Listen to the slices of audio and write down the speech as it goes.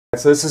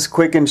So this is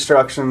quick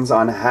instructions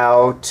on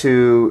how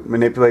to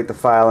manipulate the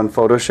file in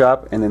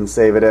Photoshop and then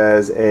save it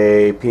as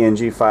a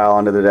PNG file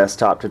onto the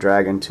desktop to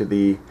drag into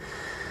the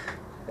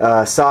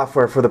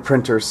software for the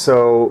printer.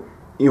 So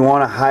you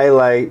want to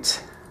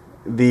highlight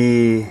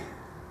the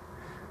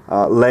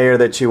layer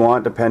that you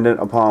want dependent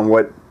upon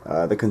what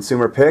the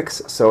consumer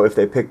picks. So if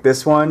they pick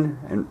this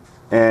one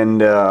and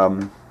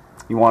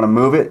you want to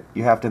move it,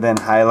 you have to then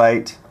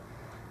highlight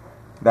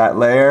that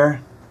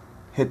layer,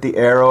 hit the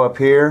arrow up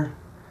here,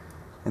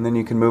 and then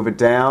you can move it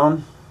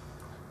down.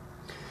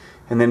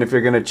 And then if you're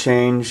going to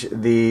change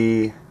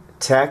the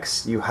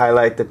text, you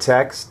highlight the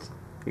text.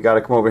 You got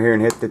to come over here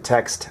and hit the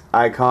text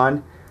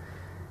icon,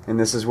 and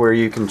this is where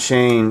you can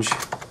change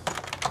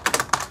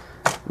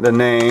the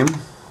name.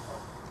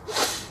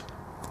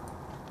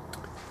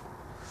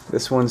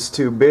 This one's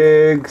too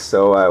big,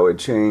 so I would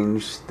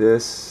change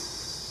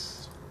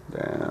this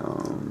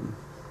down.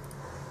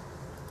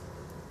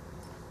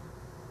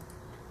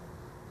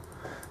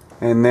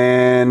 And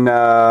then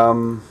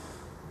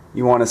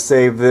you want to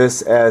save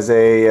this as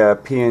a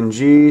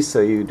PNG,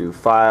 so you do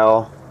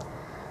File,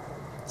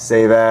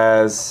 Save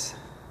As,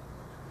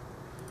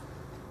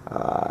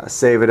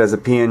 save it as a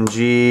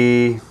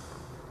PNG,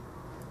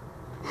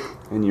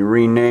 and you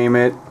rename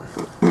it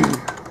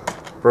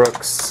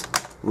Brooks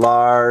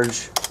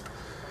Large,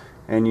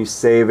 and you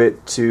save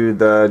it to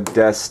the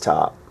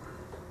desktop.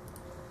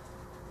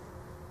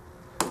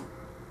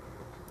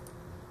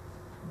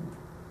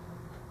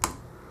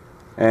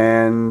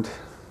 And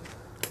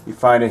you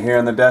find it here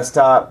on the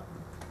desktop,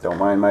 don't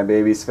mind my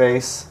baby's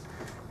face,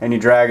 and you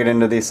drag it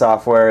into the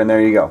software, and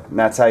there you go. And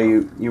that's how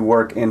you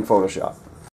work in Photoshop.